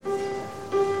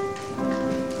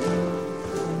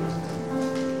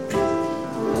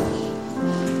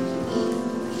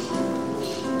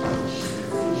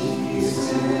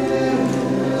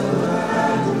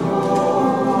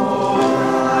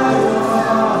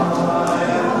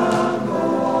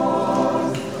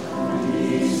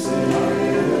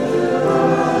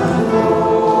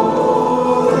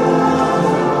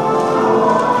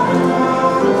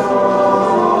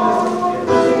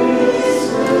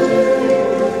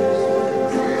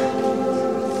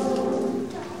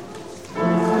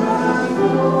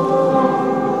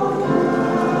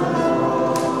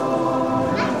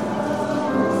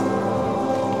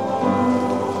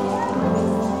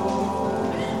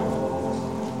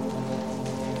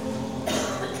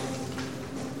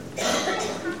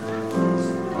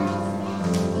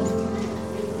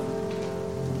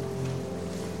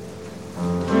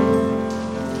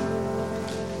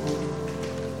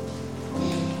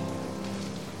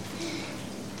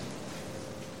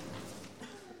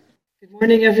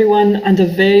Morning, everyone, and a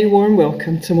very warm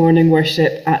welcome to morning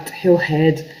worship at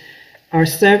Hillhead. Our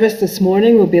service this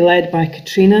morning will be led by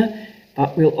Katrina,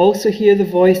 but we'll also hear the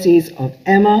voices of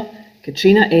Emma,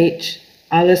 Katrina H.,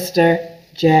 Alistair,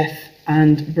 Jeff,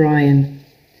 and Brian.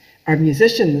 Our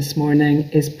musician this morning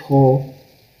is Paul.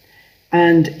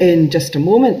 And in just a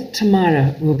moment,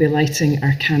 Tamara will be lighting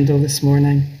our candle this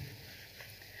morning.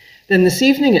 Then this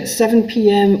evening at 7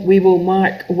 p.m, we will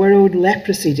mark World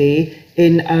Leprosy Day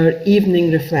in our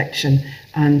evening reflection,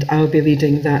 and I'll be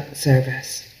leading that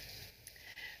service.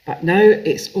 But now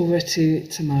it's over to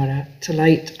Tamara to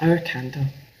light our candle.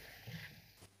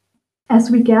 As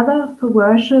we gather for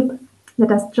worship,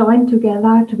 let us join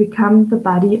together to become the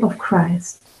body of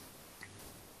Christ.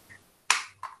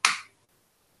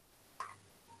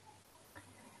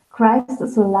 Christ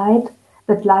is the light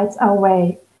that lights our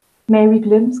way. May we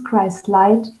glimpse Christ's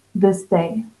light this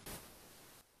day.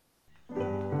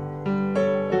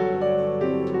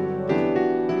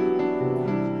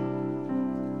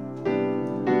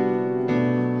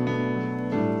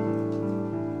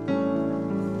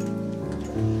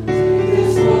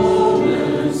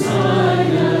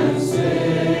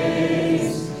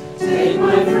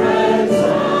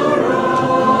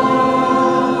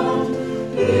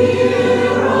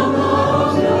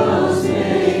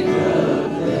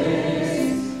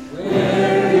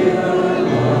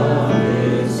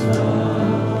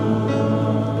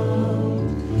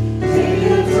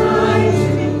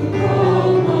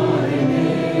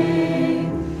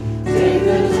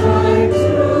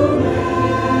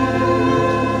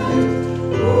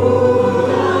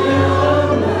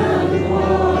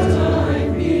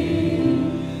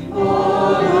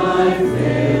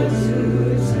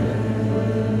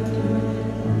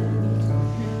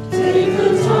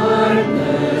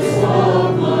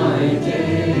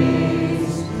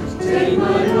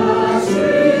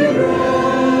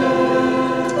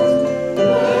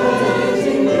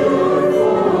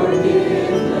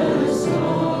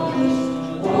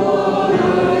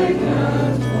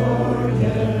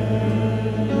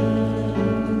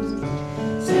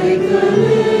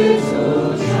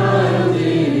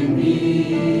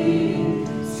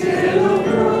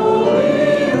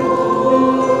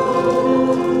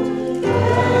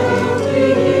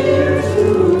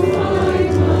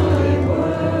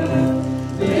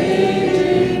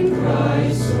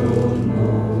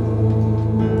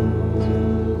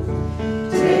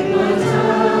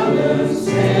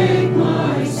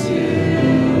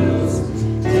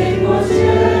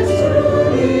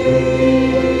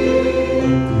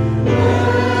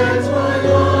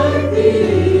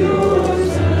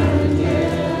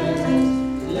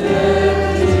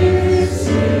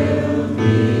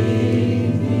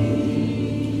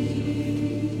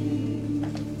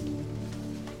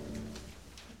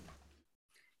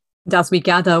 And as we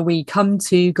gather, we come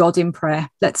to God in prayer.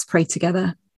 Let's pray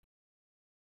together.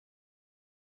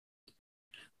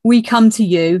 We come to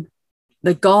you,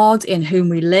 the God in whom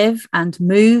we live and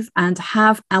move and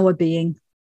have our being,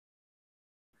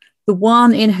 the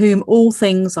one in whom all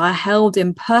things are held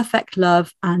in perfect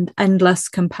love and endless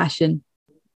compassion.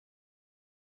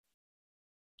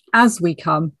 As we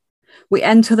come, we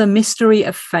enter the mystery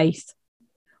of faith,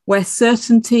 where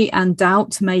certainty and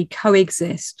doubt may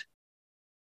coexist,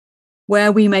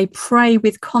 where we may pray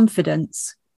with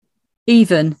confidence,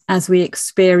 even as we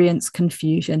experience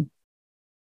confusion.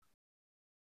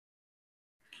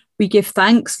 We give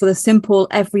thanks for the simple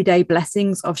everyday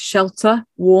blessings of shelter,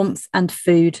 warmth, and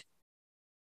food,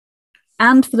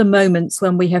 and for the moments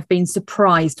when we have been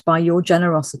surprised by your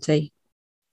generosity.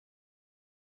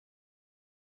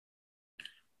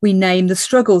 We name the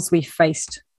struggles we've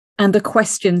faced and the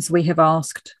questions we have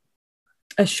asked,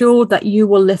 assured that you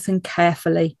will listen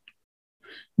carefully,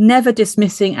 never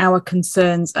dismissing our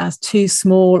concerns as too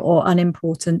small or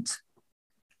unimportant.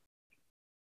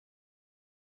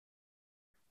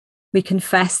 We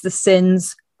confess the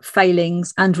sins,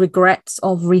 failings, and regrets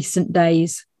of recent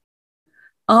days,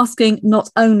 asking not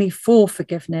only for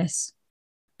forgiveness,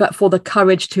 but for the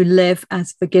courage to live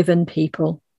as forgiven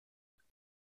people.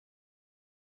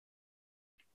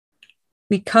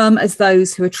 We come as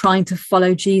those who are trying to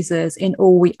follow Jesus in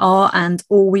all we are and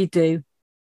all we do,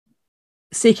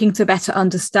 seeking to better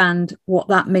understand what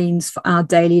that means for our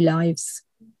daily lives.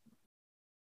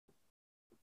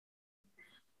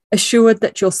 Assured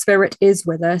that your Spirit is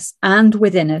with us and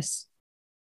within us,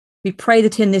 we pray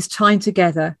that in this time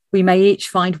together, we may each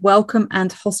find welcome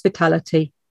and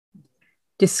hospitality,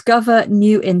 discover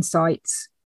new insights,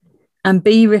 and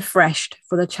be refreshed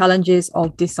for the challenges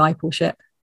of discipleship.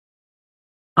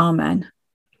 Amen.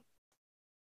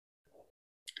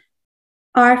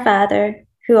 Our Father,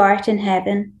 who art in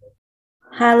heaven,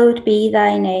 hallowed be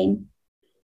thy name.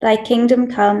 Thy kingdom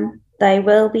come, thy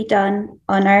will be done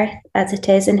on earth as it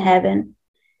is in heaven.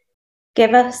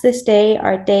 Give us this day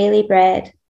our daily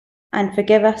bread, and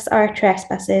forgive us our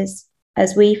trespasses,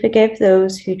 as we forgive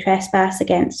those who trespass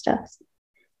against us.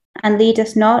 And lead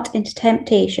us not into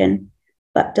temptation,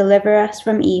 but deliver us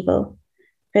from evil.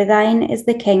 For thine is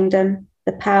the kingdom,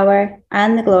 the power,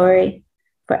 and the glory,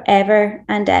 for ever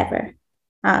and ever.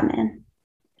 Amen.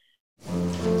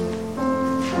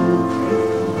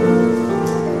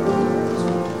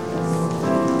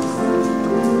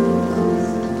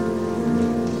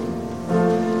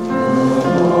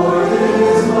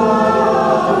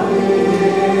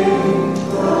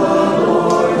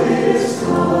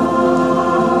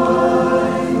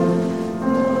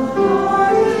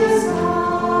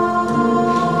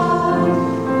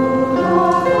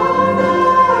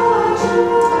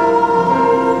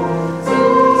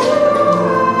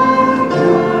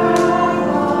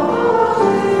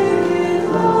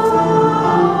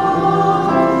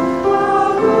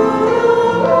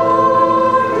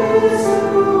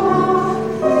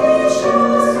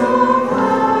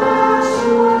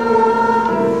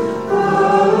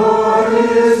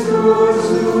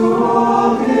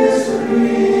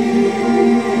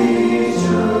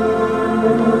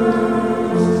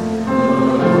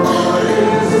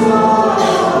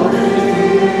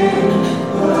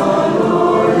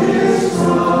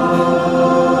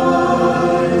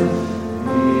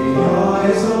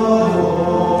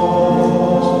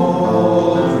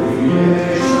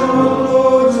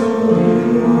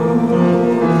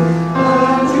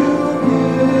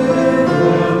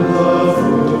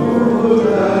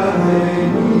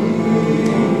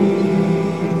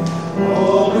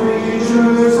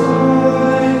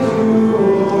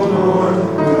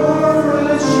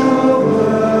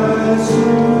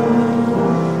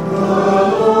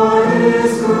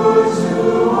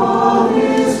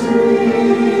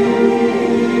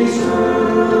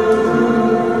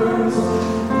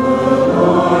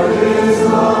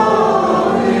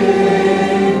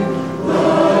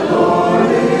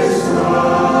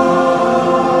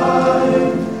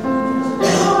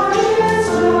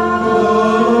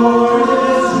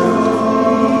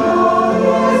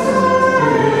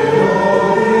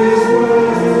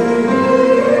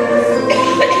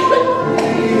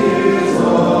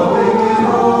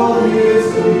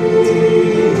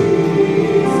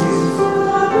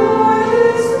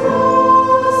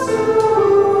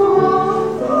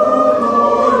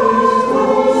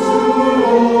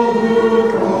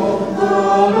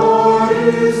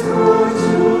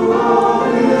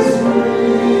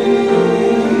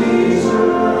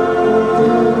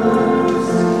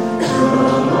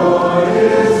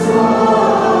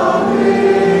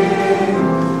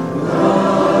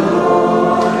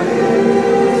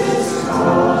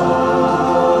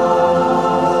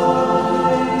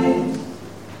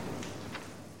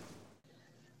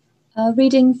 A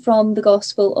reading from the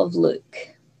Gospel of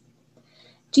Luke.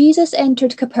 Jesus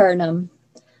entered Capernaum.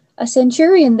 A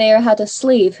centurion there had a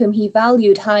slave whom he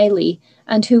valued highly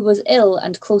and who was ill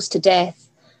and close to death.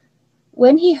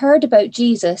 When he heard about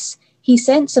Jesus, he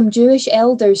sent some Jewish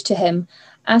elders to him,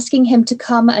 asking him to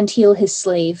come and heal his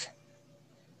slave.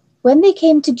 When they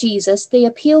came to Jesus, they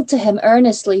appealed to him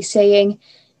earnestly, saying,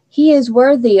 "He is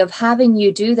worthy of having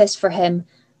you do this for him,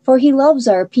 for he loves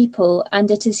our people, and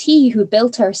it is he who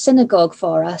built our synagogue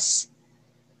for us."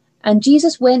 And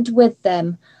Jesus went with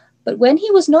them. But when he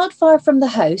was not far from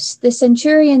the house, the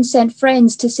centurion sent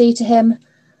friends to say to him,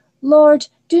 "Lord,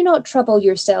 do not trouble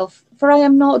yourself, for I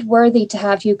am not worthy to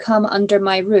have you come under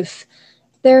my roof.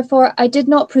 Therefore I did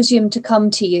not presume to come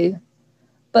to you.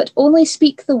 But only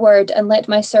speak the word and let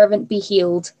my servant be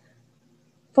healed.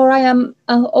 For I am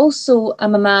also a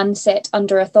man set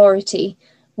under authority,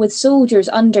 with soldiers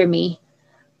under me.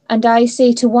 And I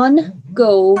say to one,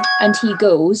 'Go,' and he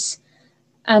goes,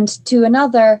 and to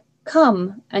another,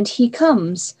 'Come,' and he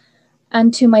comes,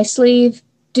 and to my slave,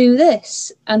 'Do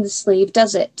this,' and the slave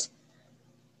does it."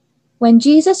 When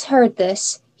Jesus heard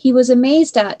this, he was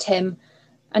amazed at him,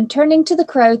 and turning to the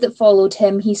crowd that followed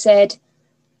him, he said,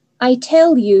 "I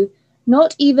tell you,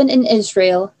 not even in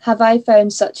Israel have I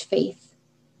found such faith."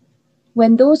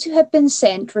 When those who had been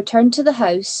sent returned to the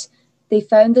house, they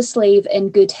found the slave in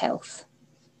good health.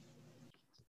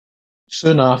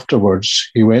 Soon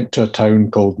afterwards, he went to a town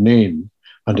called Nain,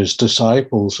 and his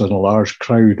disciples and a large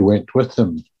crowd went with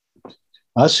him.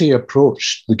 As he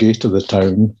approached the gate of the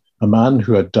town, a man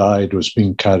who had died was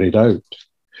being carried out.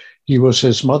 He was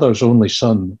his mother's only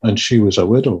son, and she was a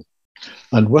widow,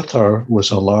 and with her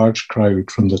was a large crowd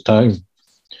from the town.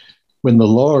 When the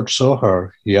Lord saw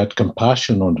her, he had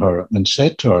compassion on her and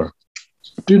said to her,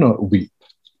 "Do not weep."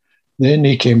 Then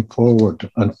he came forward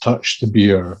and touched the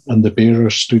bier, and the bearer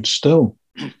stood still.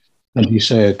 And he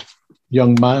said,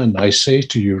 "Young man, I say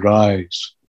to you,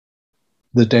 rise."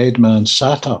 The dead man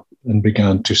sat up and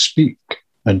began to speak,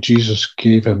 and Jesus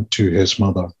gave him to his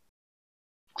mother.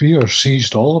 Fear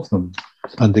seized all of them,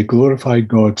 and they glorified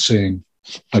God, saying,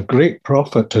 "A great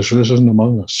prophet has risen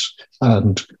among us,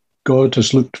 and God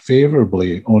has looked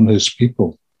favourably on his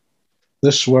people."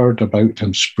 This word about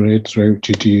him spread throughout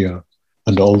Judea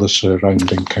and all the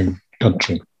surrounding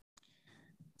country.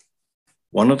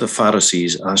 One of the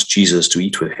Pharisees asked Jesus to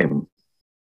eat with him,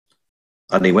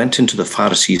 and he went into the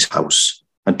Pharisee's house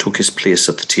and took his place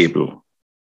at the table.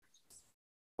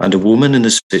 And a woman in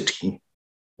the city,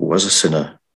 who was a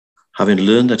sinner, having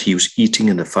learned that he was eating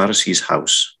in the Pharisee's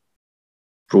house,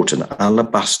 brought an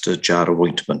alabaster jar of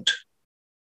ointment.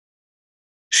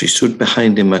 She stood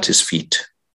behind him at his feet,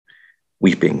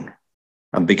 weeping,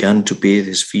 and began to bathe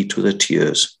his feet with her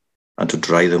tears and to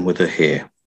dry them with her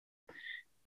hair.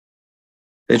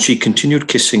 Then she continued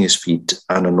kissing his feet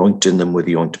and anointing them with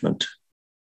the ointment.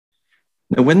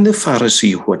 Now when the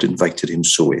Pharisee who had invited him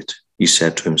saw it, he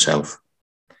said to himself,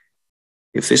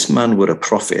 "If this man were a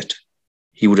prophet,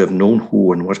 he would have known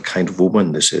who and what kind of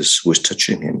woman this is who is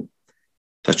touching him,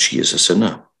 that she is a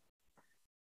sinner."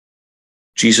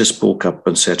 Jesus spoke up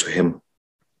and said to him,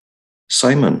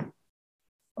 "Simon,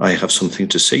 I have something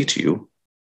to say to you."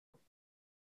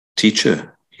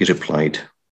 "Teacher," he replied,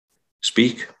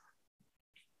 "speak."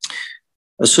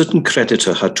 A certain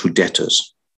creditor had two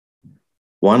debtors.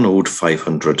 One owed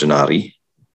 500 denarii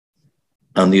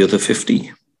and the other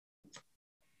 50.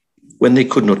 When they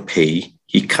could not pay,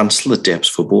 he cancelled the debts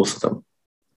for both of them.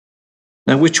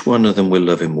 Now which one of them will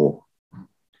love him more?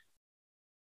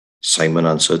 Simon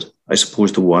answered, "I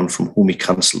suppose the one from whom he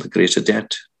cancelled the greater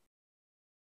debt."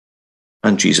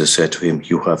 And Jesus said to him,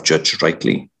 "You have judged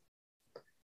rightly."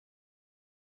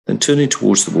 Then turning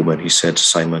towards the woman, he said to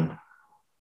Simon,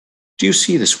 "Do you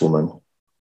see this woman?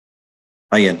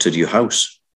 I entered your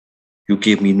house. You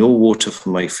gave me no water for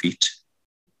my feet,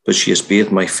 but she has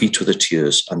bathed my feet with her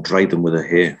tears and dried them with her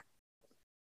hair.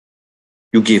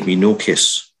 You gave me no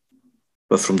kiss,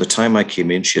 but from the time I came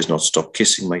in, she has not stopped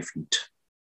kissing my feet.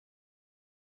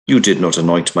 You did not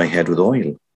anoint my head with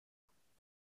oil,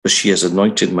 but she has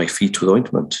anointed my feet with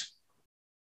ointment.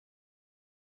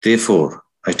 Therefore,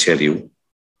 I tell you,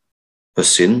 her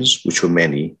sins, which were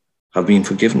many, have been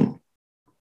forgiven.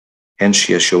 Hence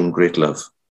she has shown great love.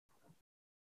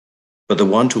 But the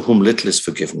one to whom little is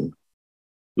forgiven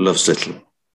loves little."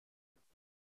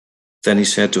 Then he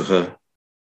said to her,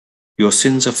 "Your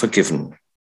sins are forgiven."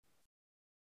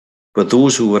 But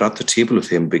those who were at the table with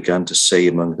him began to say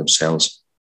among themselves,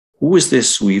 "Who is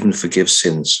this who even forgives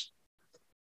sins?"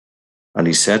 And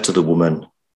he said to the woman,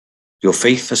 "Your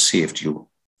faith has saved you.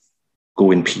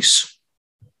 Go in peace."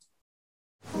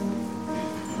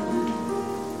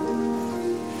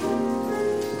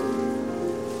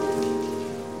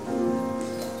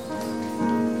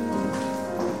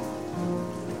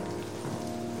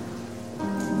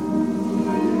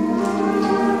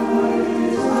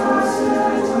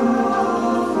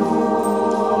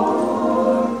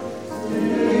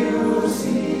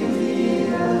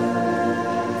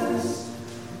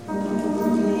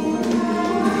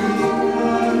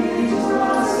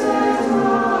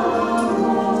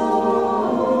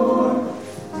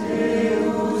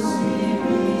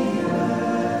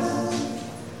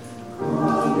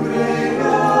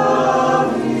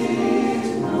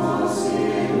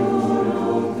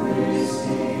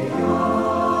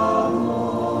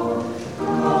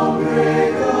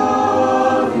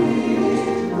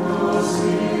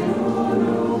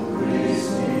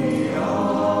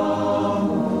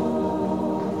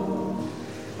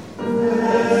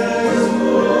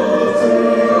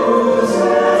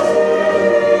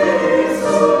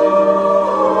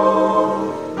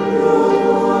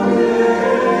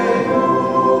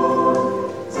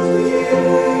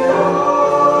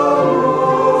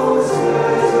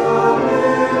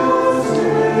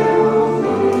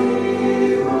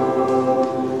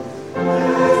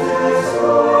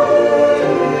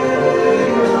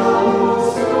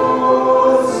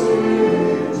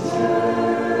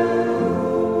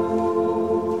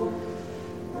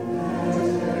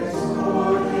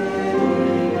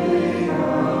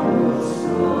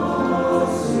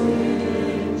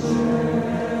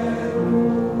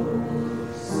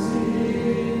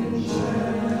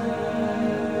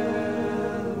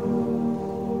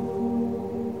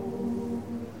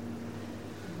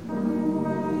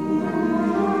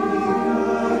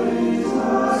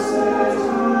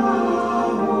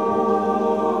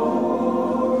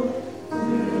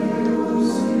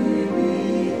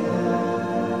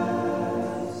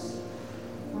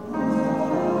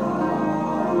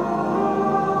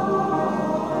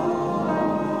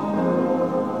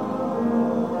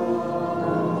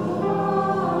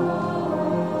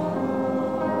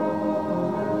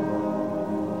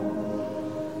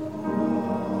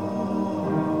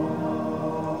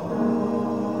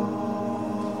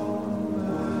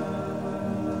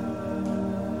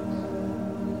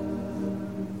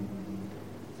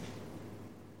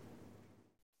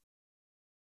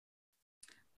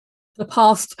 The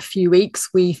past few weeks,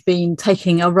 we've been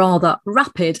taking a rather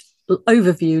rapid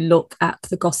overview look at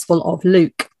the Gospel of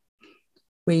Luke.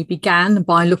 We began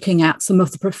by looking at some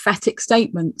of the prophetic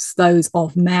statements, those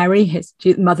of Mary, his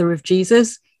mother of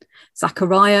Jesus,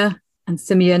 Zachariah and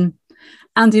Simeon,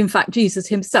 and in fact, Jesus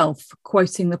himself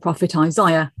quoting the prophet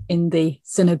Isaiah in the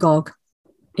synagogue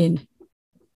in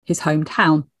his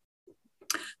hometown.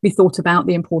 We thought about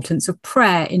the importance of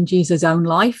prayer in Jesus' own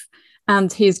life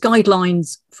and his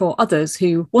guidelines for others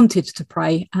who wanted to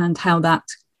pray and how that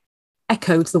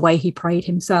echoed the way he prayed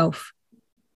himself.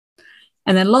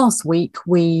 And then last week,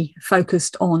 we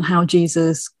focused on how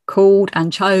Jesus called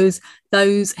and chose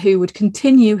those who would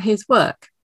continue his work,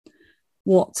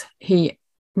 what he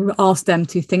asked them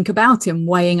to think about in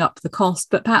weighing up the cost,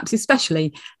 but perhaps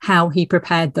especially how he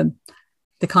prepared them,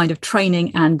 the kind of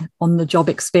training and on-the-job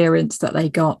experience that they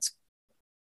got.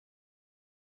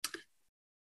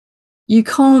 You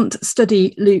can't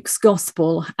study Luke's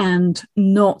gospel and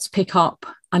not pick up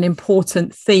an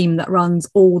important theme that runs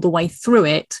all the way through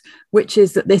it, which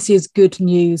is that this is good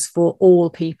news for all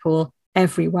people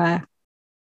everywhere.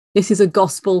 This is a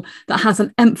gospel that has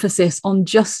an emphasis on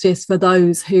justice for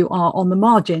those who are on the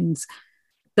margins,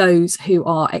 those who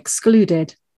are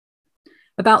excluded,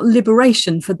 about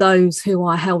liberation for those who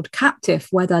are held captive,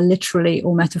 whether literally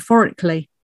or metaphorically,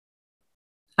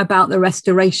 about the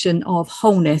restoration of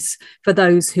wholeness for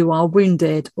those who are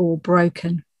wounded or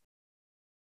broken.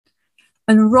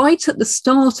 And right at the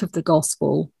start of the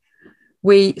gospel,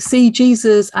 we see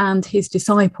Jesus and his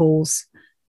disciples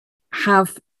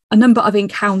have a number of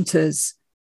encounters,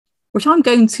 which I'm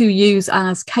going to use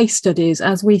as case studies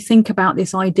as we think about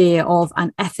this idea of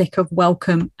an ethic of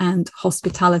welcome and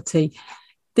hospitality.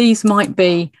 These might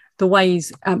be the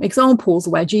ways, examples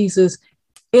where Jesus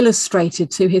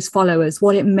illustrated to his followers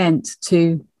what it meant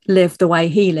to live the way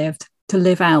he lived, to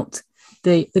live out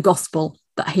the gospel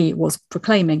that he was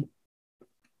proclaiming.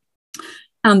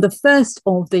 And the first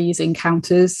of these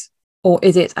encounters, or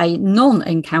is it a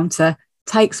non-encounter,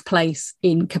 takes place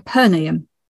in Capernaum.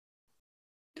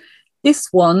 This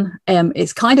one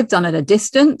is kind of done at a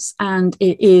distance, and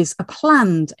it is a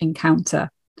planned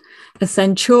encounter. A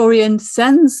centurion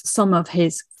sends some of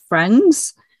his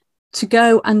friends to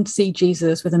go and see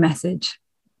Jesus with a message.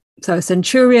 So a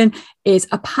centurion is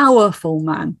a powerful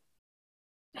man.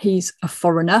 He's a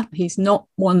foreigner. He's not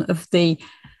one of the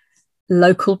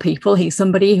local people. He's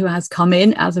somebody who has come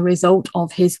in as a result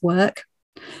of his work.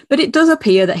 But it does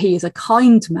appear that he is a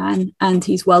kind man, and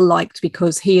he's well liked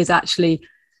because he has actually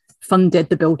funded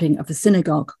the building of the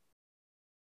synagogue.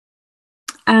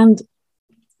 And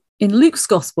in Luke's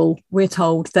gospel, we're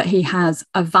told that he has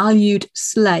a valued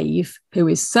slave who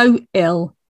is so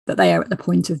ill that they are at the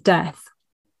point of death.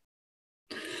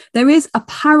 There is a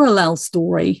parallel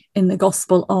story in the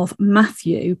Gospel of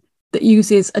Matthew that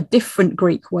uses a different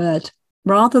Greek word.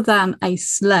 Rather than a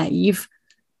slave,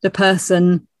 the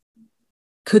person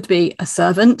could be a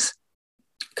servant,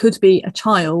 could be a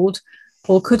child,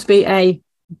 or could be a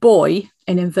boy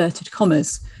in inverted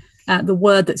commas. The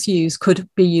word that's used could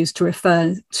be used to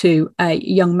refer to a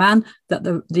young man that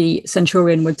the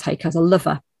centurion would take as a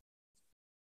lover.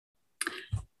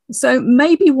 So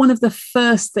maybe one of the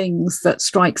first things that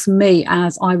strikes me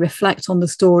as I reflect on the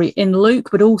story in Luke,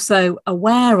 but also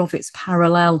aware of its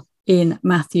parallel in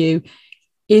Matthew,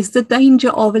 is the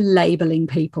danger of labelling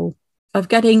people, of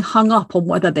getting hung up on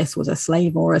whether this was a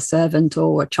slave or a servant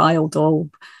or a child or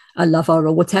a lover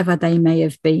or whatever they may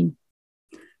have been.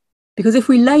 Because if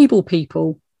we label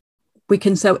people, we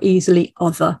can so easily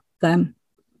other them.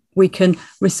 We can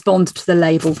respond to the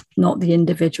label, not the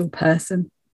individual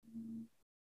person.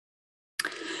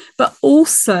 But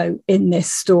also in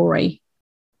this story,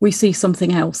 we see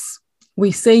something else.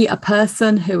 We see a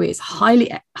person who is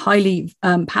highly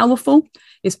powerful,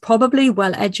 is probably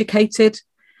well educated,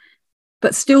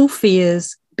 but still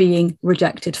fears being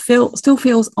rejected, still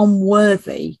feels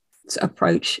unworthy to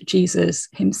approach Jesus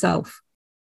himself.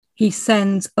 He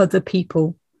sends other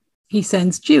people. He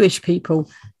sends Jewish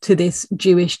people to this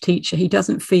Jewish teacher. He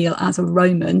doesn't feel as a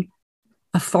Roman,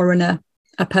 a foreigner,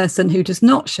 a person who does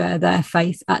not share their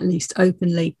faith, at least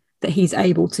openly, that he's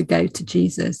able to go to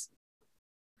Jesus.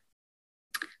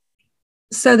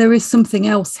 So there is something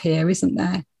else here, isn't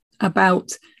there,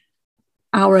 about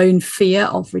our own fear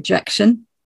of rejection,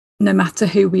 no matter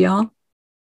who we are,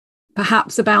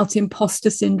 perhaps about imposter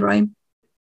syndrome,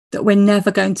 that we're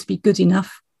never going to be good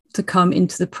enough to come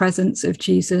into the presence of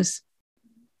Jesus.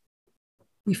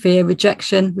 We fear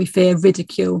rejection, we fear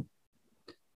ridicule,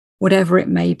 whatever it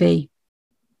may be.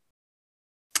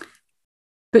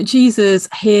 But Jesus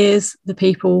hears the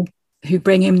people who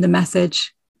bring him the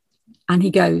message, and he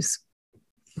goes.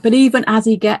 But even as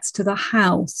he gets to the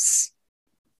house,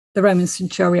 the Roman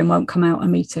centurion won't come out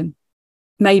and meet him.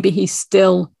 Maybe he's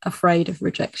still afraid of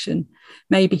rejection.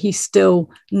 Maybe he's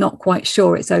still not quite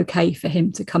sure it's okay for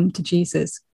him to come to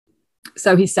Jesus.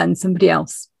 So he sends somebody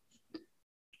else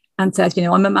and says, you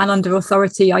know, I'm a man under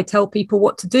authority. I tell people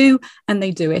what to do and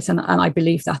they do it. And I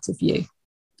believe that of you.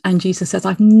 And Jesus says,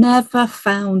 I've never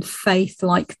found faith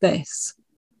like this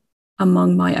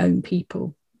among my own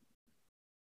people.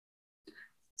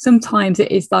 Sometimes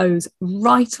it is those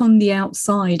right on the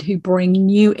outside who bring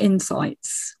new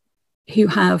insights, who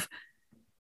have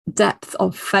depth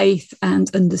of faith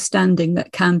and understanding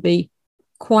that can be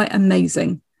quite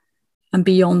amazing and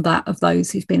beyond that of those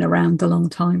who've been around a long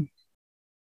time.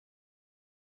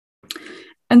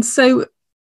 And so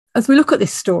as we look at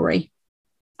this story,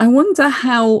 I wonder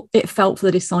how it felt for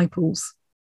the disciples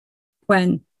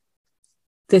when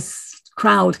this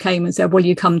crowd came and said, will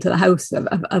you come to the house of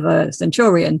a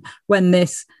centurion, when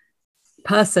this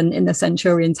person in the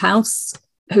centurion's house,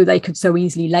 who they could so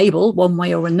easily label one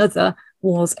way or another,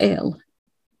 was ill.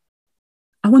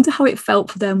 I wonder how it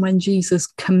felt for them when Jesus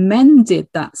commended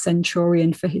that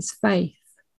centurion for his faith.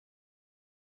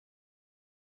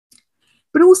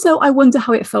 But also, I wonder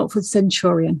how it felt for the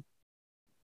centurion.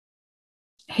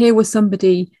 Here was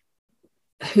somebody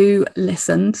who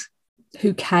listened,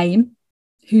 who came,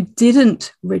 who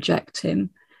didn't reject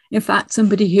him. In fact,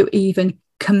 somebody who even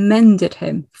commended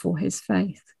him for his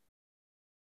faith.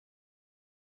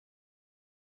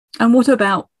 And what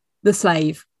about the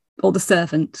slave or the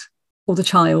servant or the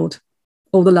child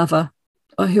or the lover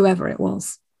or whoever it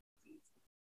was?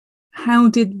 How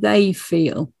did they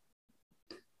feel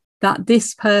that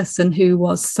this person who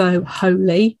was so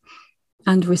holy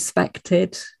and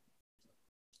respected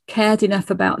cared enough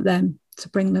about them to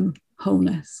bring them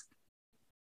wholeness?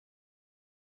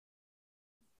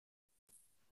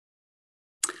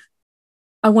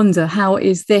 I wonder, how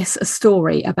is this a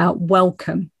story about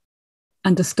welcome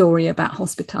and a story about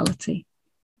hospitality?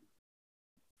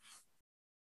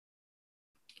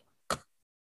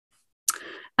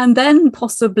 And then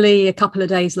possibly a couple of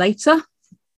days later,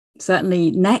 certainly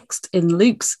next in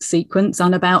Luke's sequence,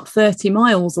 and about 30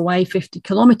 miles away, 50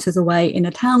 kilometres away, in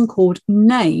a town called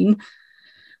Nain,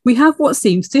 we have what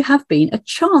seems to have been a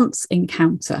chance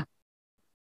encounter.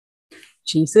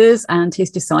 Jesus and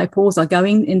his disciples are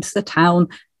going into the town,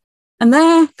 and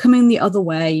there, coming the other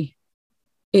way,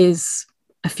 is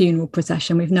a funeral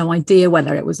procession. We've no idea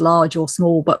whether it was large or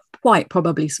small, but quite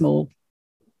probably small.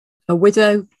 A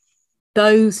widow,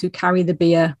 those who carry the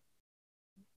bier,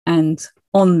 and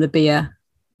on the bier,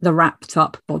 the wrapped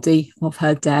up body of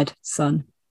her dead son,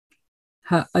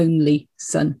 her only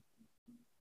son.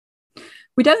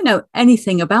 We don't know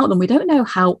anything about them. We don't know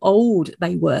how old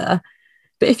they were.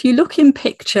 But if you look in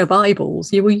picture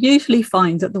Bibles, you will usually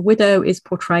find that the widow is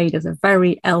portrayed as a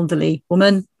very elderly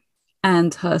woman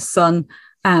and her son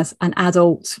as an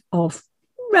adult of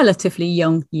relatively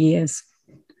young years.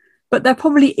 But there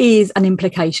probably is an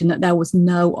implication that there was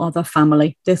no other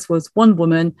family. This was one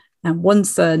woman and one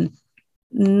son,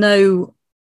 no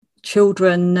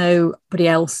children, nobody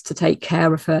else to take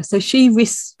care of her. So she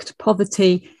risked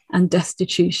poverty and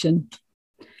destitution,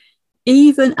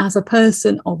 even as a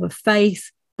person of a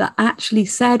faith that actually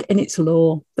said in its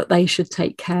law that they should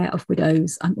take care of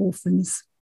widows and orphans.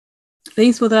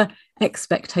 These were the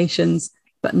expectations,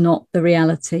 but not the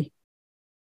reality.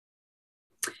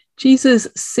 Jesus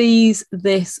sees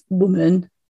this woman,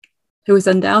 who is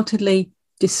undoubtedly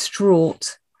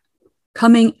distraught,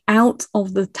 coming out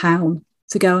of the town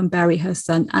to go and bury her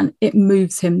son, and it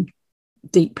moves him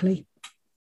deeply.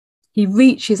 He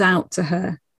reaches out to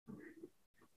her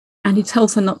and he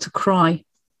tells her not to cry.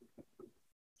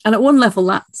 And at one level,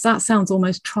 that sounds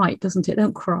almost trite, doesn't it?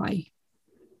 Don't cry.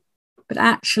 But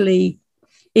actually,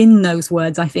 in those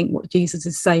words, I think what Jesus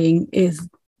is saying is,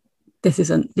 this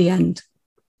isn't the end.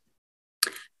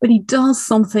 But he does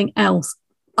something else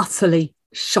utterly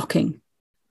shocking.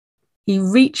 He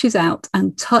reaches out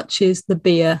and touches the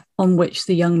bier on which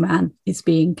the young man is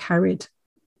being carried.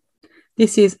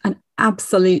 This is an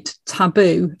absolute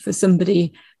taboo for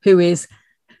somebody who is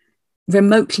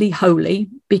remotely holy,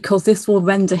 because this will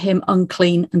render him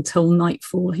unclean until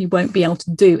nightfall. He won't be able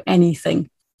to do anything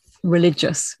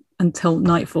religious until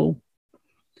nightfall.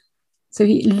 So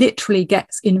he literally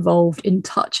gets involved in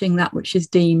touching that which is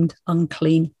deemed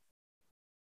unclean.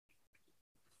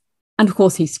 And of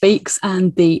course he speaks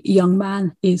and the young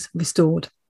man is restored.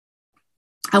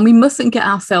 And we mustn't get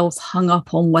ourselves hung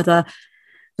up on whether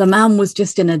the man was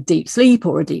just in a deep sleep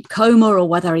or a deep coma, or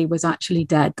whether he was actually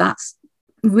dead. That's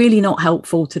really not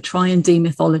helpful to try and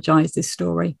demythologize this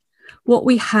story. What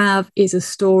we have is a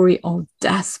story of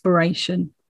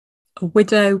desperation, a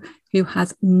widow who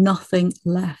has nothing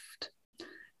left,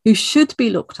 who should be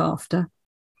looked after,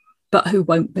 but who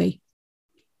won't be.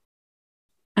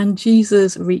 And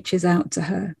Jesus reaches out to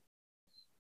her.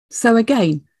 So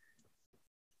again,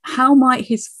 how might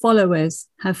his followers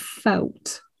have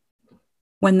felt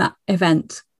when that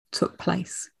event took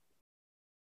place?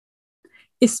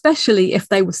 Especially if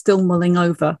they were still mulling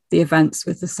over the events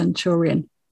with the centurion.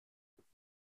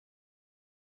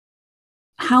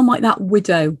 How might that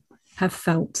widow have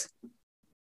felt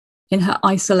in her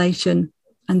isolation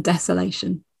and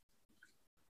desolation,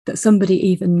 that somebody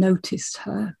even noticed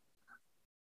her,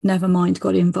 never mind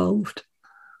got involved?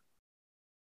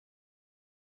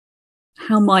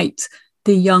 How might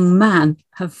the young man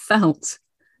have felt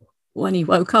when he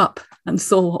woke up and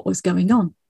saw what was going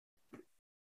on?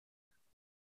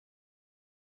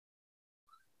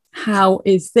 How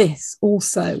is this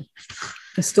also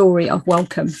a story of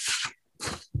welcome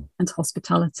and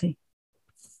hospitality?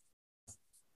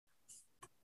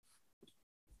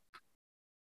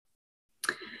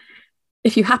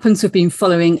 If you happen to have been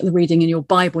following the reading in your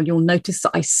Bible, you'll notice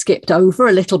that I skipped over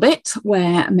a little bit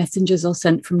where messengers are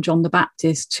sent from John the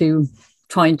Baptist to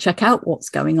try and check out what's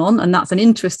going on. And that's an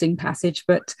interesting passage,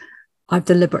 but I've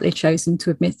deliberately chosen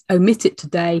to omit it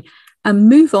today and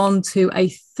move on to a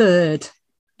third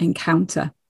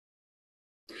encounter.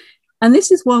 And this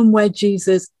is one where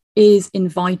Jesus is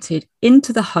invited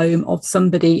into the home of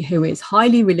somebody who is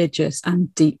highly religious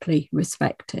and deeply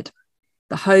respected,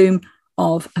 the home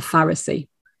of a Pharisee.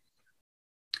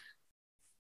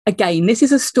 Again, this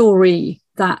is a story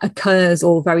that occurs,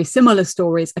 or very similar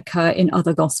stories occur in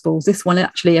other Gospels. This one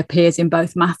actually appears in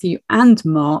both Matthew and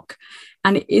Mark,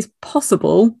 and it is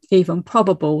possible, even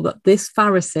probable, that this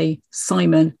Pharisee,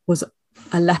 Simon, was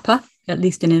a leper, at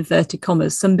least in inverted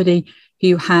commas, somebody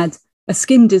who had a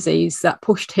skin disease that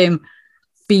pushed him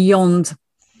beyond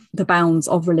the bounds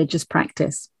of religious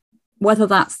practice. Whether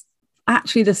that's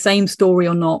actually the same story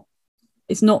or not,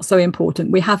 it's not so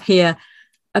important. We have here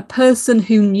a person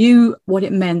who knew what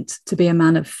it meant to be a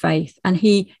man of faith, and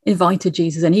he invited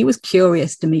Jesus, and he was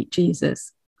curious to meet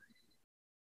Jesus.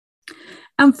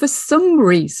 And for some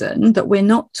reason that we're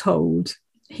not told,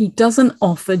 he doesn't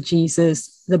offer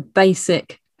Jesus the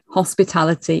basic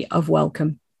hospitality of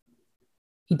welcome.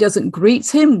 He doesn't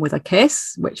greet him with a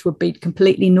kiss, which would be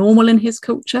completely normal in his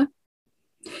culture.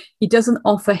 He doesn't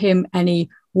offer him any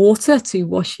water to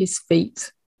wash his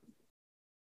feet.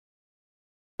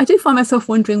 I do find myself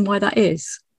wondering why that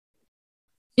is.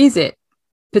 Is it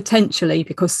potentially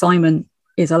because Simon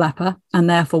is a leper and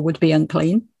therefore would be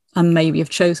unclean and maybe have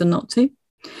chosen not to?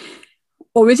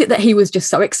 Or is it that he was just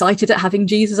so excited at having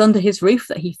Jesus under his roof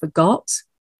that he forgot?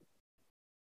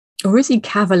 Or is he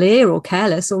cavalier or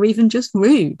careless or even just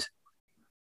rude?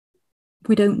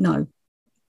 We don't know.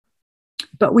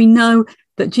 But we know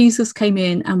that Jesus came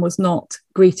in and was not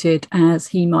greeted as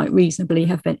he might reasonably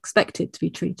have been expected to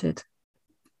be treated.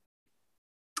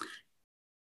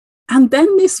 And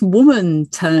then this woman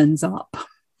turns up.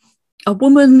 A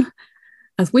woman,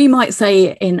 as we might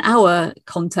say in our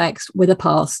context, with a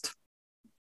past.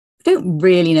 We don't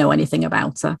really know anything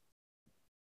about her.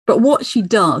 But what she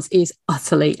does is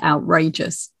utterly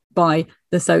outrageous by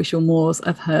the social mores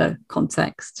of her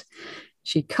context.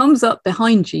 She comes up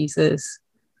behind Jesus.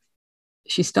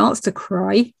 She starts to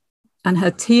cry, and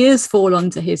her tears fall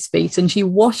onto his feet, and she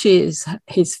washes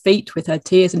his feet with her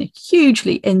tears in a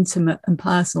hugely intimate and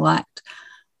personal act,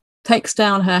 takes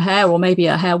down her hair, or maybe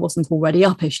her hair wasn't already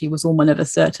up if she was a woman of a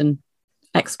certain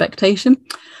expectation,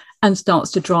 and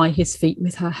starts to dry his feet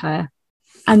with her hair.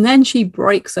 And then she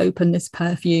breaks open this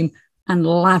perfume and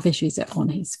lavishes it on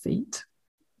his feet.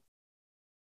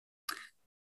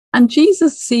 And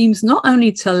Jesus seems not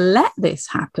only to let this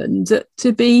happen,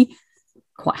 to be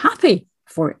quite happy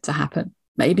for it to happen.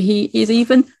 Maybe he is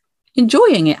even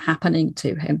enjoying it happening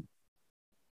to him.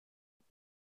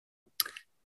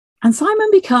 And Simon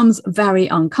becomes very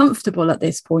uncomfortable at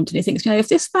this point, and he thinks, if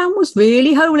this man was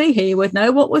really holy, he would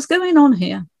know what was going on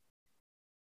here.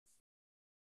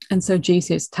 And so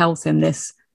Jesus tells him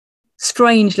this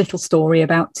strange little story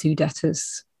about two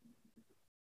debtors.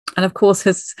 And of course,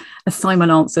 as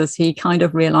Simon answers, he kind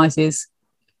of realizes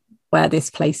where this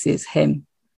places him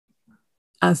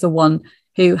as the one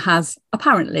who has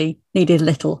apparently needed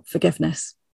little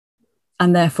forgiveness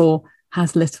and therefore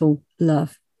has little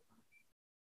love.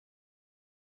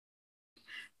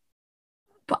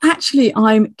 But actually,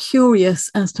 I'm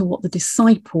curious as to what the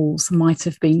disciples might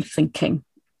have been thinking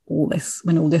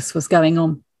when all this was going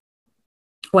on.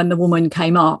 When the woman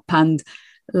came up and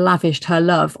lavished her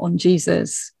love on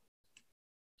Jesus,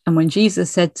 And when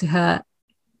Jesus said to her,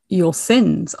 "Your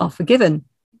sins are forgiven,"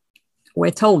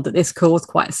 we're told that this caused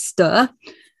quite a stir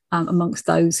amongst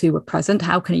those who were present.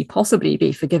 How can he possibly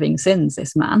be forgiving sins,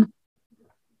 this man?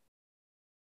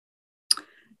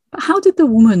 But how did the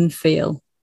woman feel?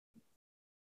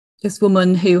 This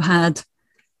woman who had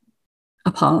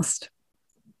a past.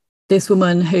 This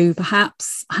woman who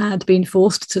perhaps had been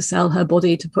forced to sell her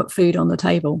body to put food on the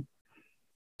table.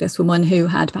 This woman who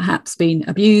had perhaps been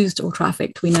abused or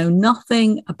trafficked. We know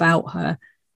nothing about her.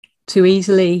 Too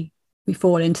easily we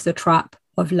fall into the trap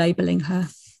of labelling her.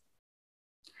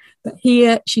 But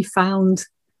here she found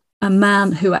a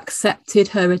man who accepted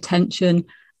her attention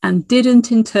and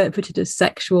didn't interpret it as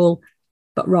sexual,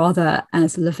 but rather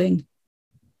as loving.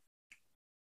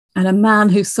 And a man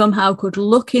who somehow could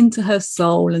look into her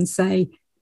soul and say,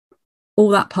 all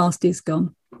that past is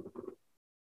gone,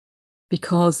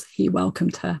 because he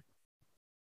welcomed her.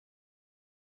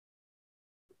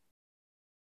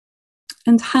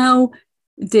 And how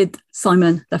did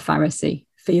Simon the Pharisee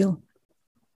feel?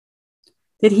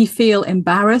 Did he feel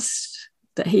embarrassed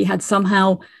that he had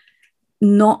somehow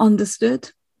not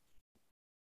understood?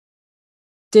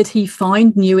 Did he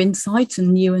find new insight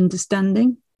and new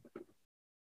understanding?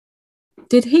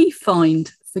 Did he find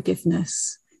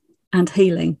forgiveness and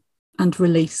healing and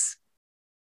release?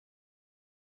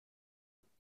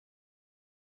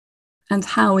 And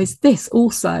how is this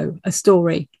also a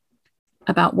story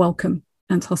about welcome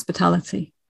and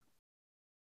hospitality?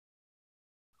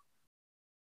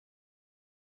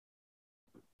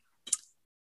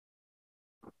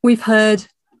 We've heard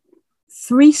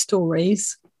 3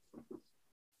 stories,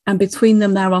 and between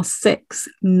them there are 6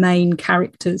 main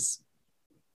characters.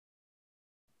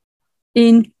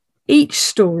 In each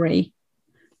story,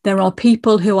 there are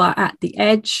people who are at the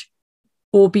edge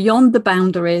or beyond the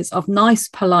boundaries of nice,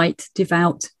 polite,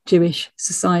 devout Jewish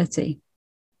society.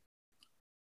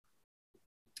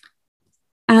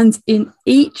 And in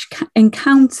each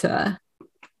encounter,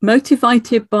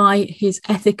 motivated by his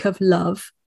ethic of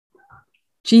love,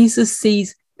 Jesus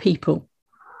sees people.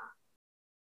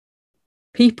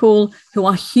 People who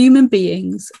are human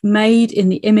beings made in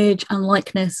the image and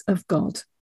likeness of God.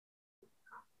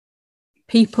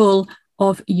 People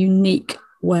of unique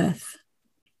worth.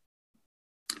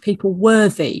 People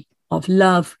worthy of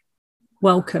love,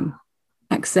 welcome,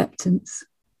 acceptance.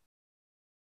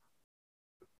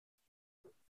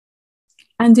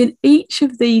 And in each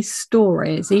of these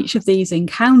stories, each of these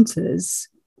encounters,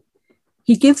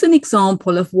 he gives an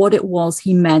example of what it was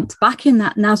he meant back in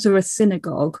that Nazareth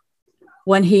synagogue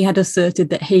when he had asserted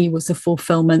that he was the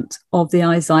fulfillment of the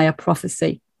Isaiah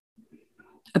prophecy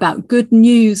about good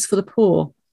news for the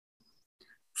poor,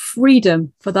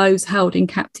 freedom for those held in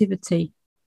captivity,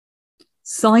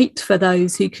 sight for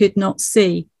those who could not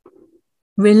see,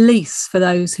 release for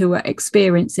those who were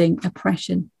experiencing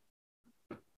oppression.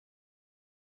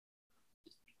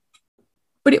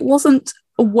 But it wasn't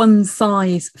a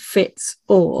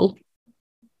one-size-fits-all.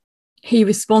 He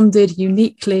responded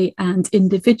uniquely and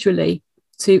individually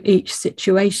to each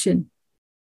situation.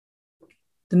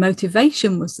 The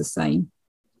motivation was the same,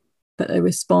 but the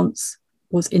response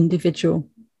was individual.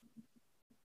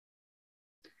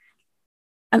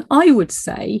 And I would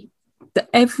say that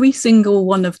every single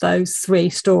one of those 3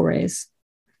 stories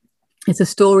is a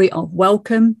story of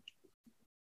welcome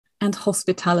and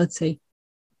hospitality.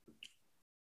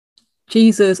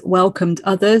 Jesus welcomed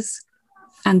others,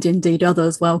 and indeed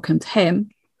others welcomed him.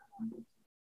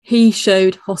 He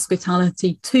showed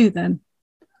hospitality to them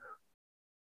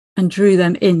and drew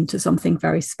them into something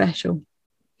very special.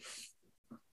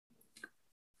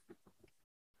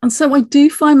 And so I do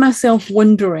find myself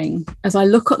wondering, as I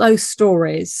look at those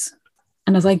stories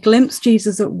and as I glimpse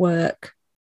Jesus at work,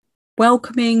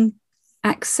 welcoming,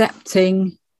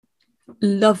 accepting,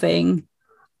 loving,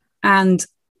 and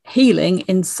healing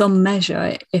in some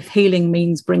measure, if healing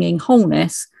means bringing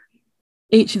wholeness,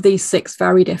 each of these 6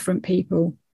 very different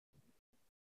people.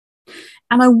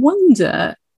 And I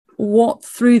wonder what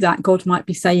through that God might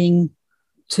be saying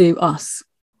to us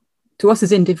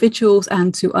as individuals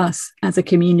and to us as a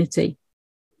community.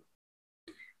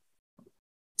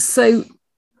 So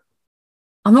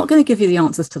I'm not going to give you the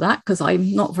answers to that because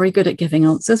I'm not very good at giving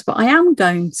answers, but I am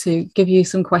going to give you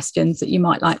some questions that you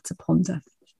might like to ponder.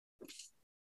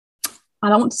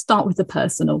 And I want to start with the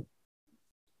personal.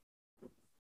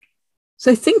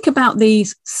 So think about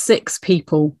these 6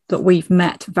 people that we've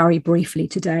met very briefly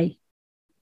today.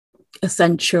 A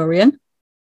centurion,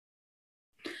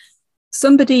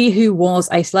 somebody who was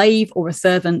a slave or a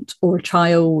servant or a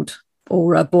child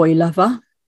or a boy lover,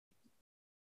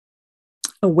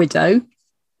 a widow,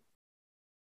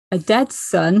 a dead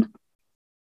son,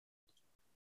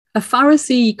 a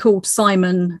Pharisee called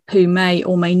Simon, who may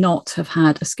or may not have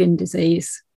had a skin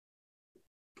disease,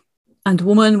 and a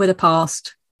woman with a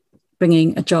past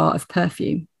bringing a jar of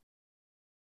perfume.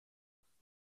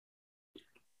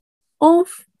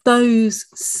 Of those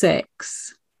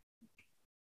 6,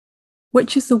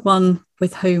 which is the one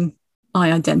with whom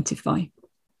I identify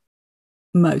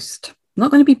most? I'm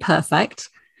not going to be perfect,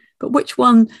 but which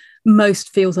one most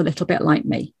feels a little bit like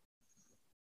me?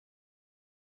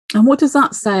 And what does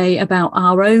that say about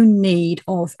our own need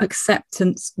of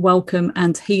acceptance, welcome,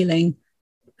 and healing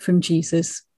from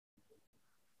Jesus?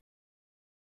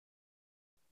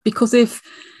 Because if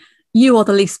you are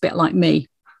the least bit like me,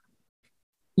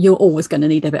 you're always going to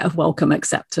need a bit of welcome,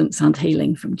 acceptance, and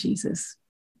healing from Jesus.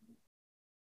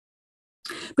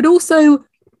 But also,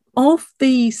 of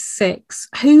these 6,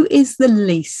 who is the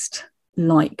least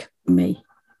like me?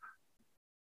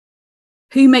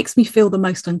 Who makes me feel the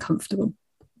most uncomfortable?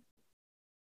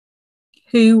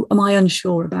 Who am I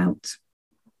unsure about?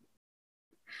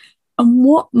 And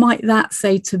what might that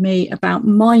say to me about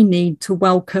my need to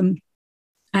welcome,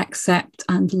 accept,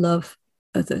 and love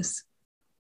others?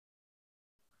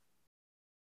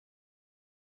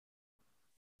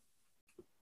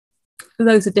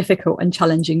 Those are difficult and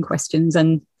challenging questions,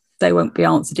 and they won't be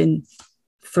answered in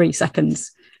 3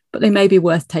 seconds, but they may be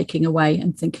worth taking away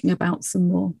and thinking about some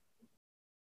more.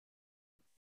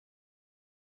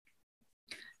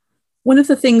 One of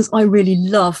the things I really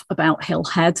love about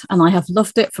Hillhead, and I have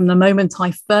loved it from the moment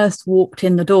I first walked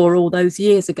in the door all those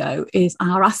years ago, is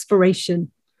our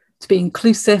aspiration to be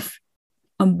inclusive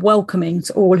and welcoming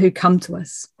to all who come to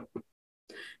us,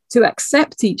 to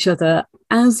accept each other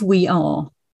as we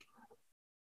are,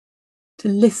 to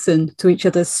listen to each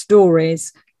other's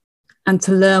stories, and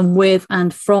to learn with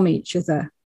and from each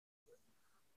other.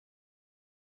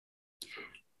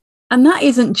 And that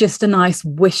isn't just a nice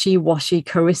wishy-washy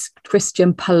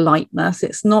Christian politeness.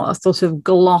 It's not a sort of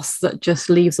gloss that just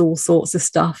leaves all sorts of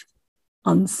stuff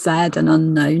unsaid and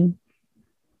unknown.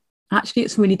 Actually,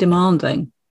 it's really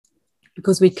demanding,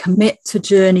 because we commit to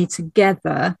journey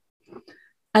together,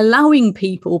 allowing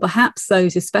people, perhaps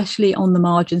those especially on the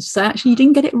margins, to say, actually, you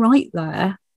didn't get it right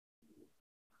there.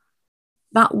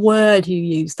 That word you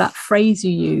used, that phrase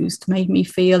you used, made me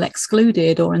feel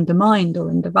excluded or undermined or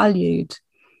undervalued,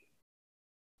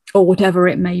 or whatever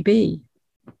it may be.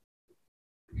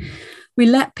 We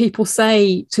let people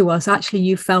say to us, actually,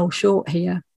 you fell short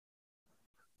here.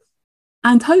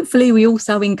 And hopefully we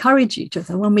also encourage each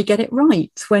other when we get it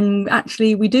right, when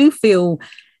actually we do feel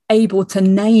able to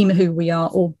name who we are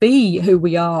or be who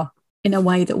we are in a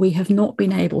way that we have not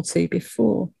been able to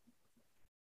before.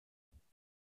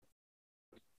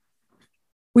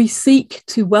 We seek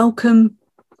to welcome,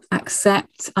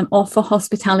 accept, and offer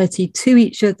hospitality to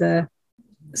each other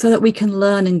so that we can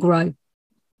learn and grow,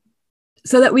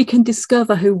 so that we can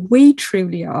discover who we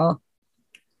truly are,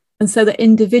 and so that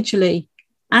individually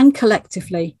and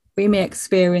collectively we may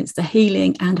experience the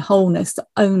healing and wholeness that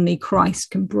only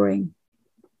Christ can bring.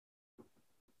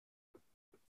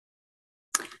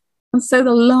 And so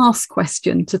the last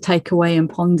question to take away and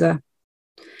ponder,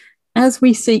 as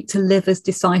we seek to live as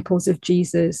disciples of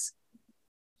Jesus,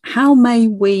 how may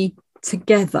we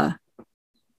together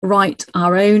write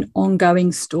our own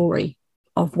ongoing story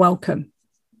of welcome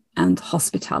and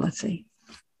hospitality?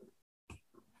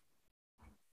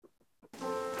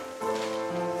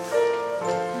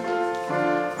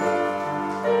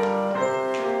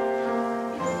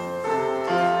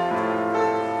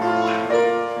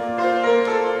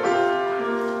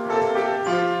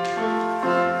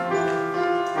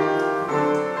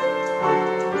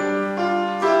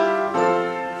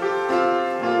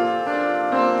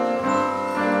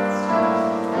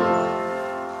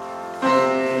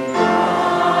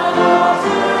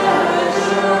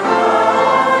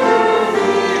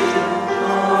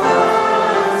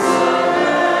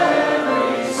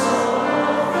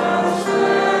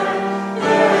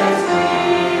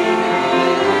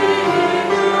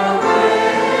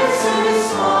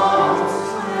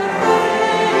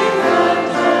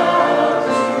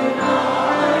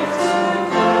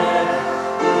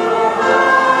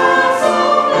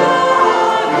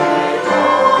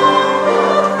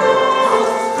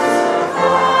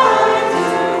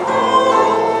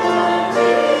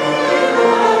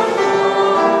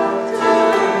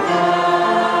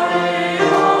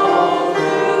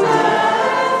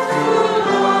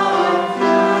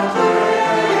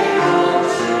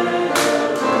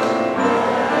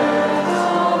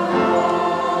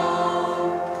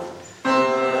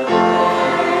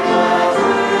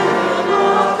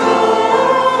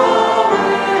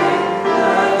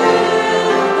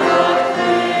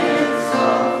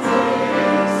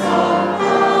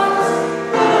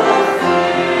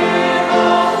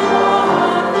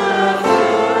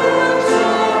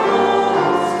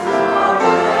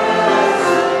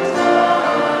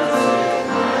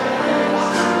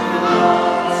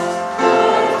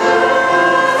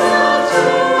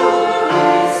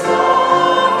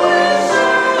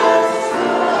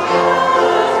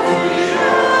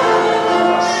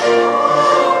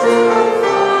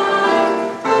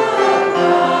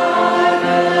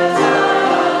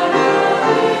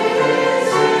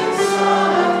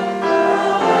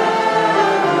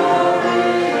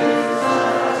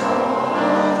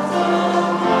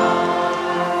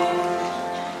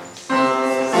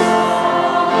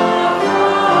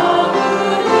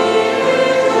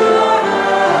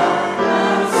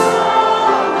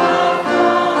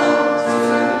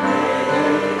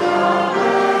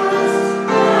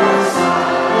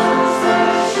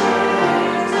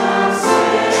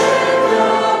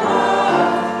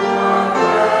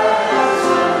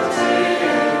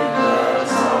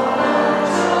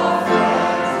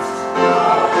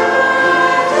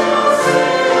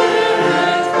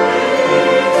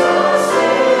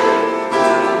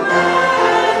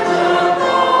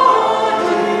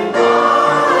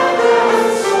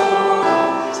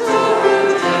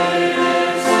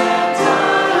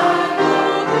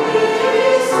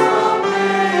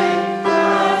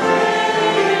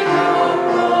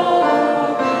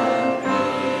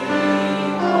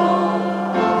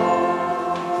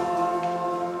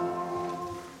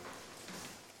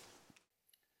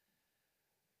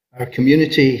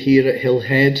 community here at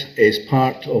Hillhead is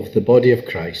part of the body of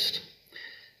Christ.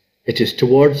 It is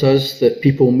towards us that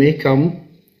people may come,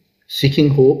 seeking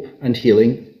hope and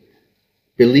healing,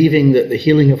 believing that the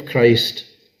healing of Christ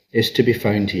is to be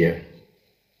found here.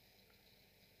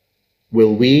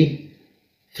 Will we,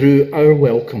 through our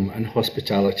welcome and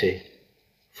hospitality,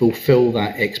 fulfill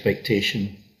that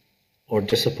expectation or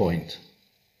disappoint?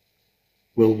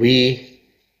 Will we,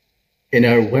 in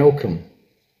our welcome,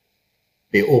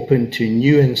 be open to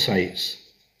new insights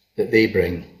that they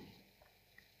bring?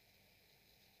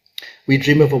 We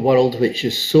dream of a world which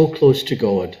is so close to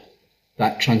God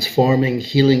that transforming,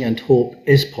 healing, and hope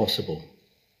is possible.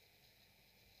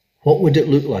 What would it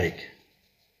look like?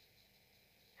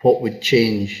 What would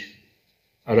change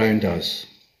around us?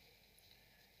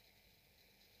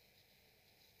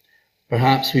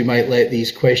 Perhaps we might let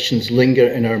these questions linger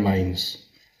in our minds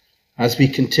as we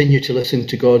continue to listen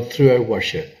to God through our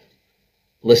worship,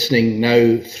 listening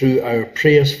now through our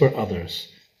prayers for others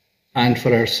and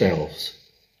for ourselves.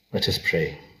 Let us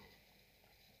pray.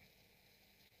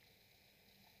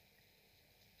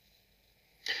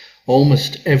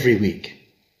 Almost every week,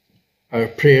 our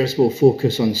prayers will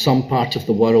focus on some part of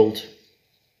the world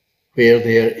where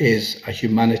there is a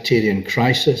humanitarian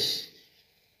crisis,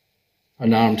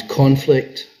 an armed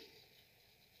conflict,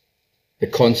 the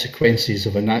consequences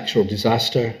of a natural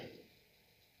disaster,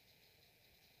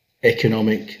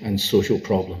 economic and social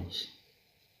problems.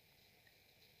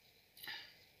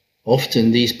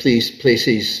 Often these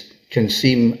places can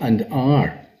seem and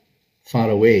are far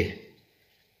away.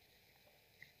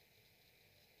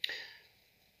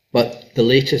 But the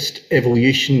latest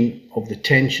evolution of the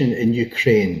tension in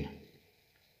Ukraine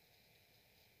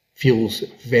feels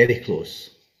very close.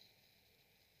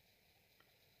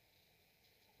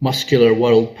 Muscular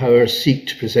world powers seek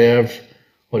to preserve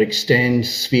or extend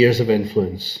spheres of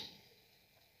influence.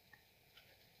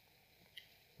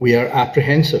 We are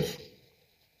apprehensive.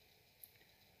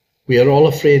 We are all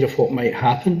afraid of what might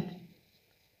happen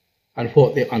and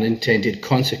what the unintended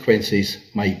consequences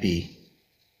might be.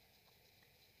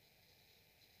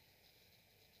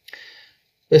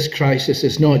 This crisis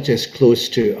is not just close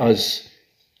to us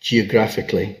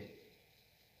geographically.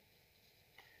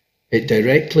 It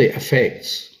directly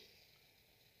affects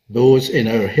those in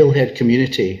our Hillhead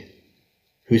community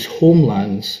whose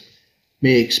homelands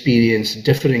may experience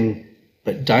differing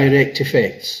but direct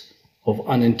effects of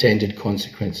unintended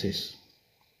consequences.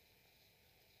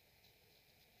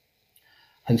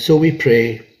 And so we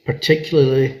pray,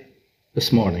 particularly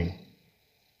this morning,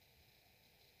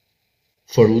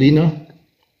 for Lena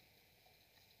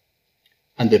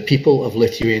and the people of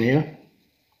Lithuania,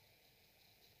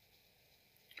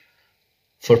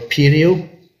 for Pirjo,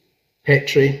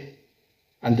 Petri,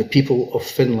 and the people of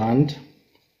Finland,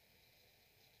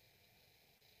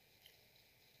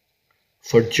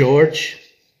 for George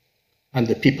and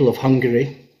the people of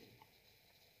Hungary,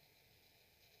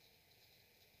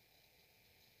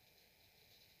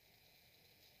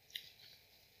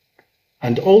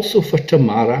 and also for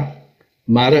Tamara,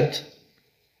 Marit,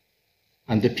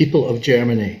 and the people of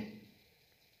Germany,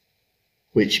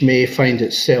 which may find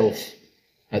itself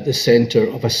at the centre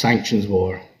of a sanctions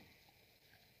war.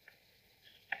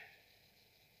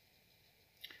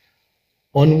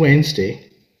 On Wednesday,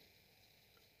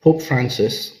 Pope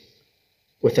Francis,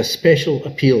 with a special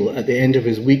appeal at the end of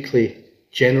his weekly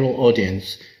general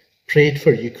audience, prayed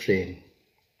for Ukraine.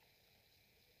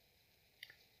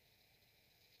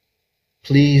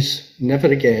 Please, never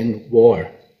again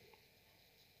war.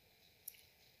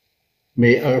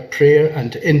 May our prayer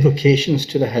and invocations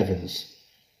to the heavens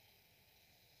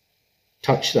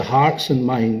touch the hearts and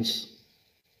minds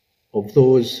of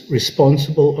those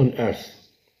responsible on earth.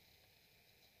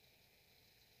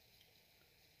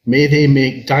 May they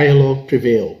make dialogue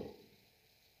prevail,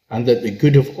 and that the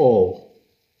good of all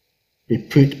be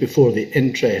put before the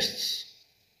interests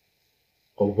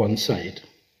of one side.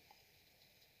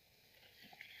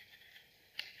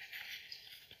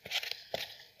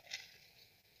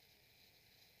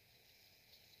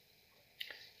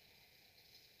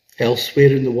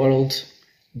 Elsewhere in the world,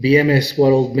 BMS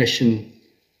World Mission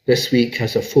this week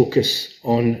has a focus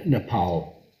on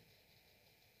Nepal.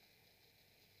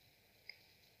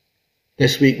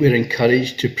 This week we're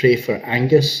encouraged to pray for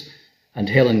Angus and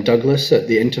Helen Douglas at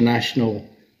the International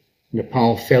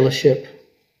Nepal Fellowship,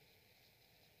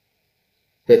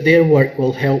 that their work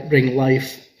will help bring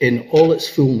life in all its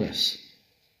fullness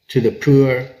to the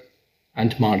poor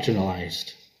and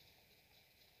marginalised.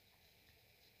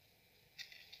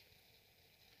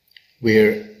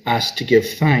 We're asked to give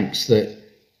thanks that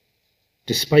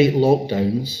despite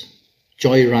lockdowns,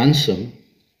 Joy Ransom,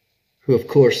 who of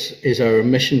course is our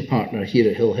mission partner here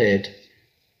at Hillhead,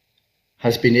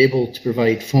 has been able to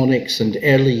provide phonics and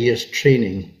early years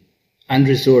training and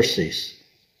resources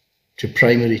to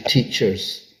primary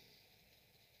teachers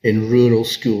in rural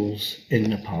schools in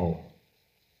Nepal.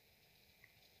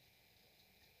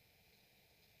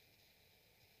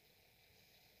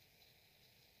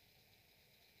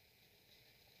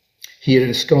 Here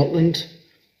in Scotland,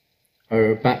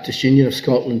 our Baptist Union of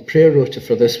Scotland prayer rota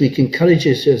for this week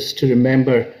encourages us to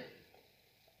remember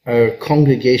our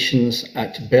congregations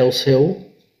at Bellshill,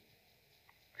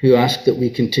 who ask that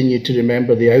we continue to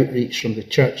remember the outreach from the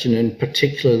church and in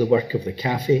particular the work of the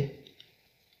cafe,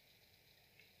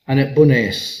 and at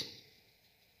Bowness,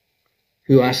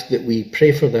 who ask that we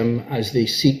pray for them as they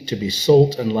seek to be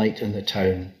salt and light in the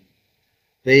town.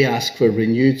 They ask for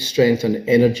renewed strength and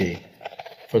energy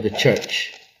for the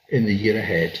church in the year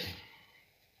ahead.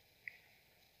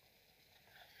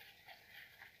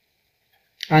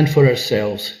 And for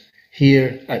ourselves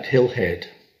here at Hillhead,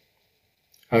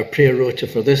 our prayer rota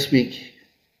for this week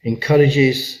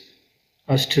encourages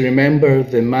us to remember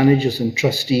the managers and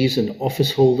trustees and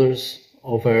office holders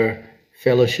of our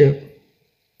fellowship: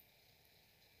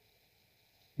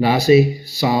 Nazi,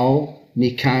 Sal,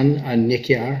 Nikan and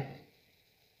Nikyar,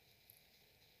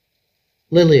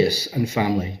 Lilius and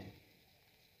family,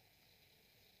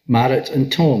 Marit and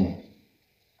Tom,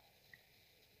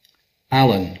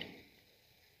 Alan,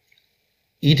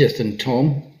 Edith and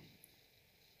Tom,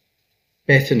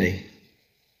 Bethany,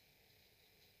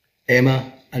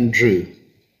 Emma and Drew,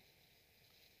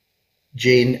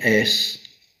 Jane S,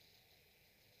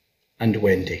 and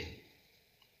Wendy.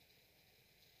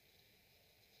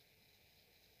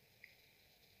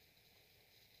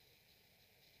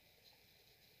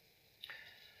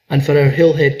 And for our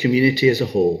Hillhead community as a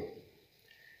whole,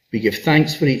 we give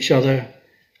thanks for each other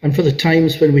and for the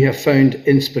times when we have found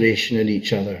inspiration in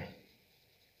each other.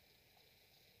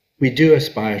 We do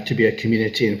aspire to be a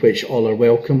community in which all are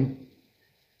welcome,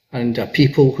 and a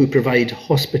people who provide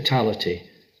hospitality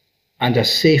and a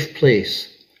safe place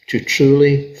to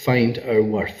truly find our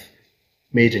worth,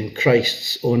 made in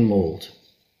Christ's own mould.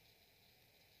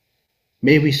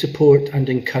 May we support and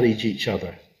encourage each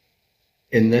other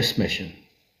in this mission.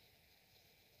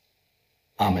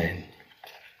 Amen.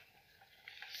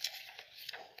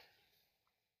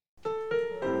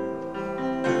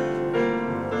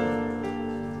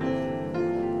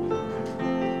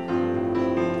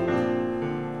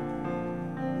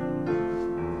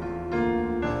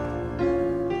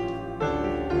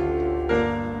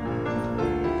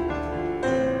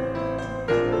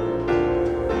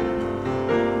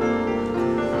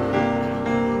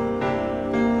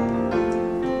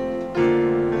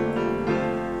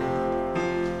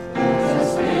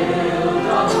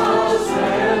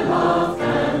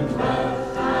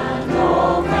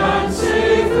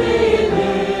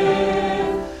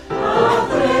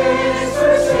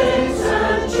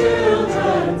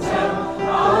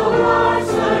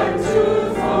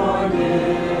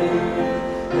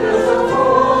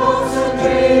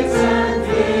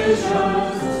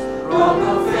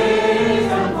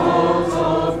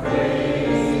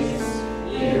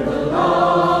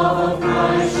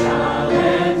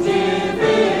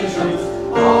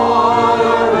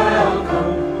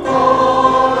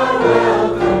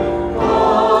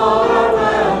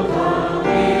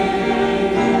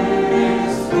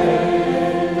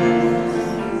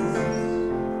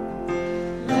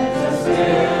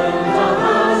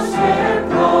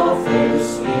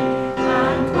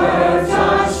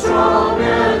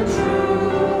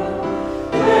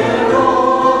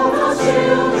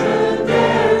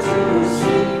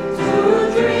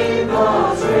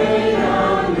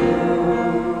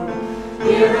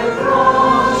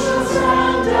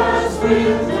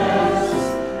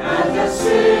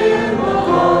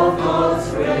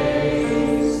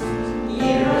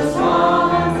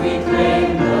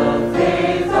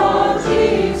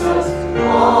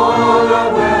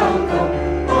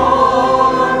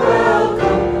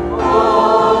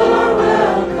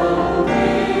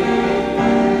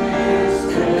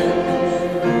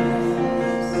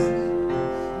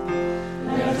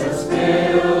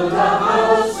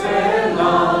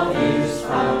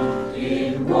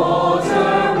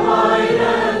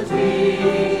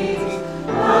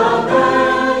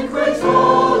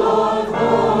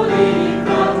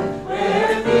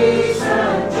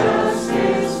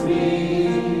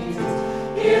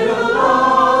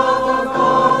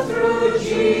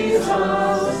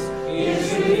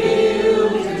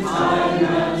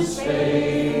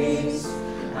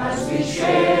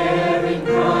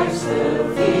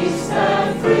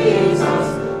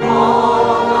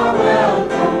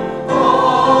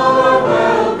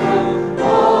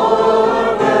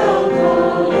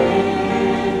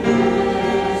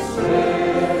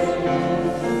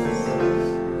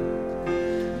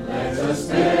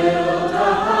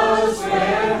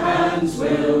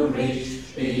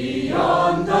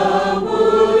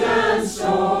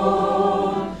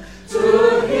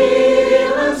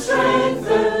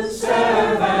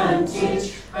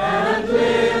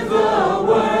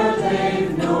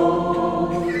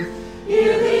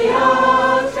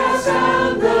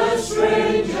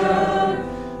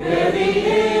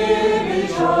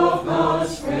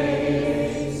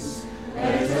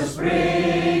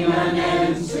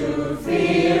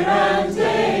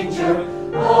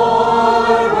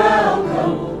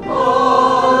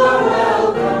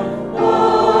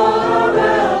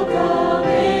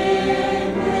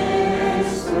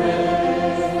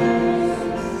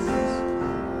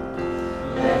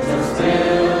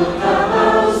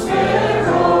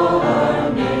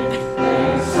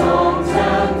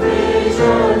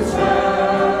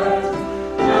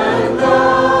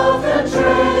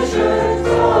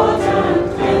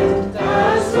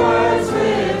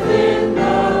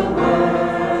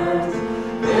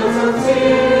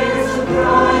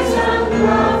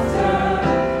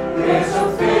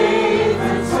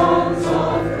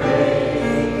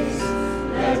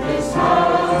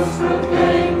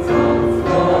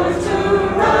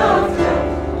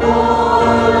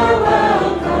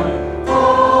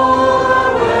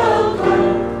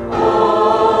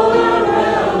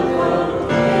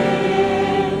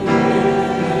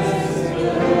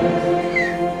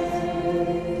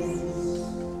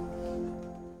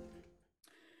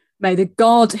 May the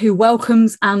God who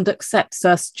welcomes and accepts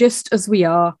us just as we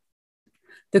are,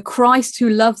 the Christ who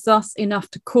loves us enough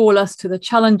to call us to the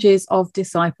challenges of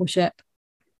discipleship,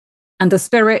 and the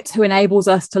Spirit who enables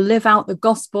us to live out the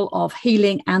gospel of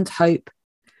healing and hope,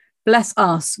 bless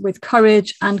us with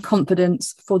courage and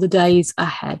confidence for the days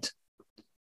ahead.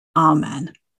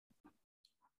 Amen.